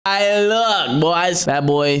Hey, look, boys. Bad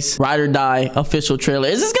Boys, Ride or Die, official trailer.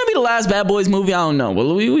 Is this gonna be the last Bad Boys movie? I don't know.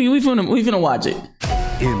 Well, we finna watch it.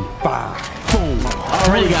 In 5, 4.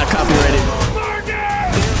 Already got copyrighted.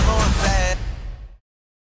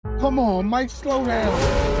 Come on, Mike, slow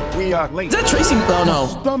down. We are late. Is that Tracy? Oh,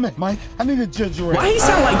 no. Stomach, Mike. I need a ginger ale. Why he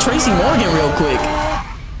sound like Tracy Morgan real quick?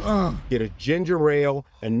 Get a ginger ale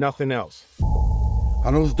and nothing else.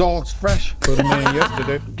 Are those dogs fresh? Put them in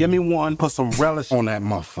yesterday. Give me one. Put some relish on that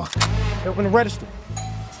motherfucker. Open the register.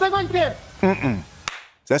 Stay right there.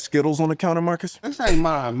 Is that Skittles on the counter, Marcus? This ain't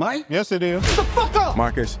mine, Mike. Yes, it is. Get the fuck up.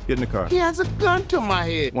 Marcus, get in the car. He has a gun to my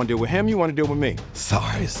head. Want to deal with him? You want to deal with me?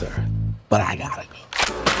 Sorry, sir, but I gotta go.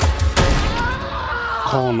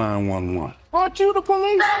 Call 911. Aren't you the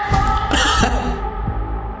police?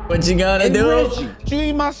 What you gonna do? Did you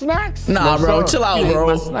eat my snacks? Nah, No, bro, sir. chill out, You bro.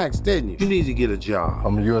 ate my snacks, didn't you? You need to get a job.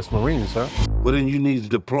 I'm a U.S. Marine, sir. Well, then you need to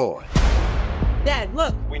deploy. Dad,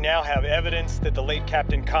 look. We now have evidence that the late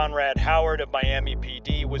Captain Conrad Howard of Miami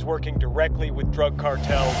PD was working directly with drug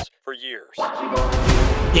cartels for years.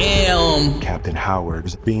 Damn. Captain Howard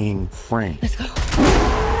is being framed. Is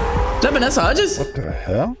that Vanessa Hudgens? What the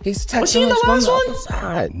hell? He's Was she in the last one?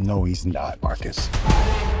 Side. No, he's not, Marcus.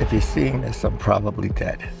 If you're seeing this, I'm probably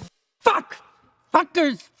dead. Fuck!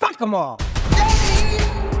 Fuckers! Fuck them all!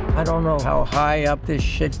 I don't know how high up this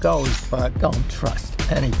shit goes, but don't trust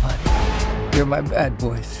anybody. You're my bad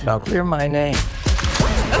boys. Now clear my name.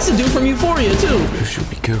 That's the dude from Euphoria, too. You should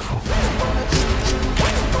be careful.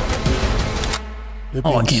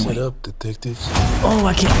 Oh, I can't wait. Up, detectives. Oh,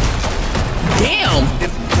 I can't. Damn!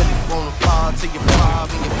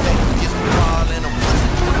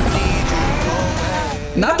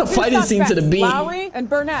 Not the fighting scene to the beat. Lowry and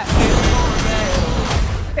Burnett.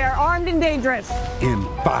 They're armed and dangerous. In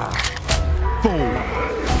 5, 4, 3.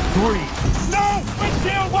 No!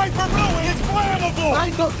 Windshield wiper fluid! It's flammable! I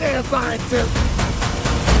ain't no damn scientist.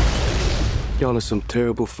 Y'all are some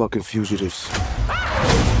terrible fucking fugitives.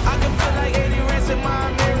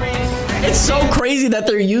 It's so crazy that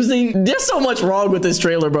they're using. There's so much wrong with this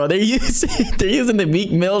trailer, bro. They're using the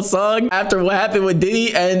Meek Mill song after what happened with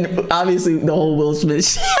Diddy, and obviously the whole Will Smith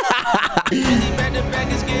shit.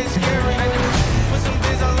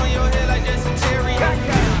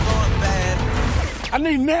 I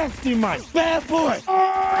need nasty Mike. Bad boy.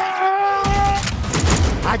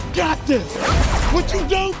 I got this. What you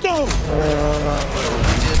don't do?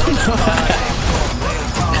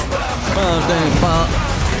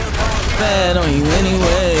 Bad on you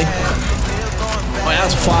anyway. Oh,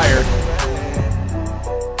 that's fire.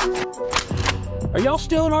 Are y'all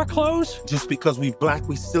still in our clothes? Just because we black,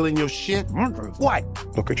 we still in your shit? What?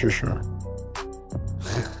 Look at your shirt.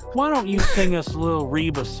 Why don't you sing us a little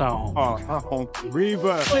Reba song?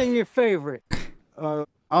 Reba. Sing your favorite.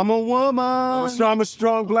 I'm a woman. So I'm a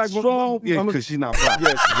strong black woman. Yeah, because she's not black.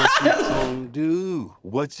 Yes, what you gonna do?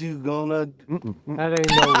 What you gonna do? That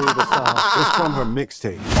ain't no Reba song. It's from her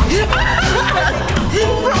mixtape.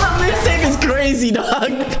 From her mixtape is crazy, dog.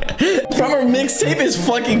 From her mixtape is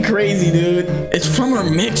fucking crazy, dude. It's from her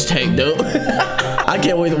mixtape, dude. I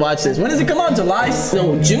can't wait to watch this. When does it come out? July?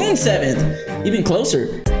 So June 7th. Even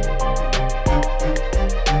closer.